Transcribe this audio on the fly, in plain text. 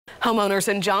Homeowners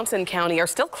in Johnson County are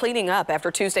still cleaning up after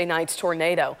Tuesday night's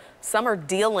tornado. Some are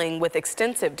dealing with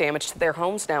extensive damage to their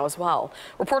homes now as well.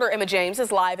 Reporter Emma James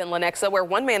is live in Lenexa, where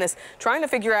one man is trying to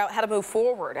figure out how to move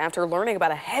forward after learning about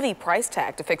a heavy price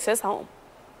tag to fix his home.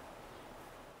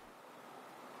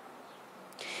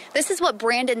 This is what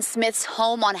Brandon Smith's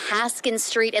home on Haskins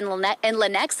Street in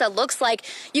Lenexa looks like.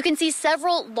 You can see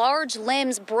several large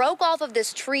limbs broke off of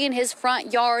this tree in his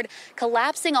front yard,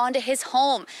 collapsing onto his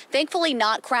home. Thankfully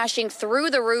not crashing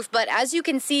through the roof, but as you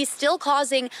can see, still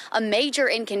causing a major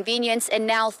inconvenience and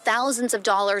now thousands of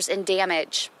dollars in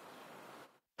damage.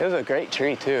 It was a great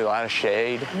tree, too, a lot of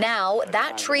shade. Now,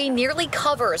 that tree nearly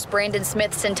covers Brandon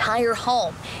Smith's entire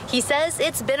home. He says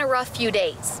it's been a rough few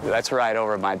days. That's right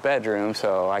over my bedroom,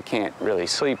 so I can't really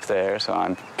sleep there, so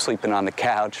I'm sleeping on the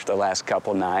couch the last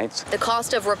couple nights. The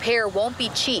cost of repair won't be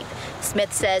cheap.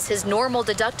 Smith says his normal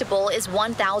deductible is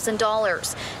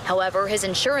 $1,000. However, his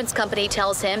insurance company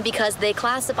tells him because they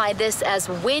classify this as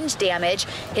wind damage,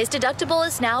 his deductible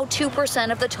is now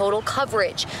 2% of the total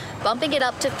coverage, bumping it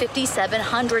up to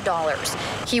 $5,700.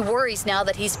 He worries now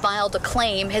that he's filed a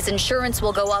claim, his insurance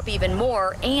will go up even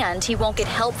more, and he won't get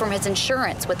help from his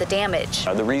insurance with the damage.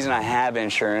 The reason I have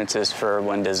insurance is for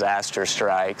when disaster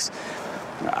strikes.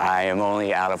 I am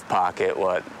only out of pocket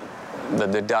what the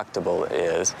deductible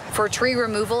is. For tree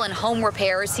removal and home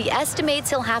repairs, he estimates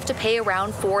he'll have to pay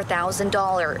around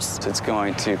 $4,000. It's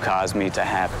going to cause me to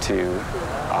have to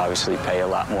obviously pay a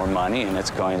lot more money, and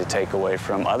it's going to take away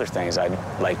from other things I'd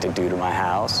like to do to my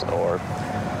house, or,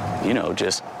 you know,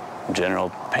 just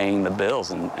general paying the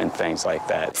bills and things like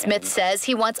that. Smith says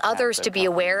he wants others to be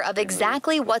aware of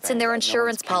exactly what's in their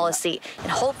insurance policy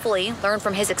and hopefully learn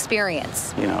from his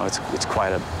experience. You know, it's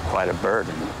quite a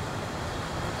burden.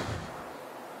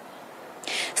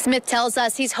 Smith tells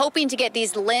us he's hoping to get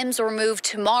these limbs removed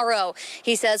tomorrow.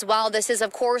 He says while this is,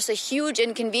 of course, a huge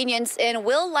inconvenience and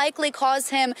will likely cause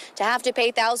him to have to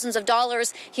pay thousands of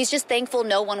dollars, he's just thankful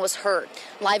no one was hurt.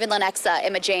 Live in Lenexa,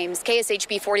 Emma James,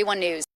 KSHB 41 News.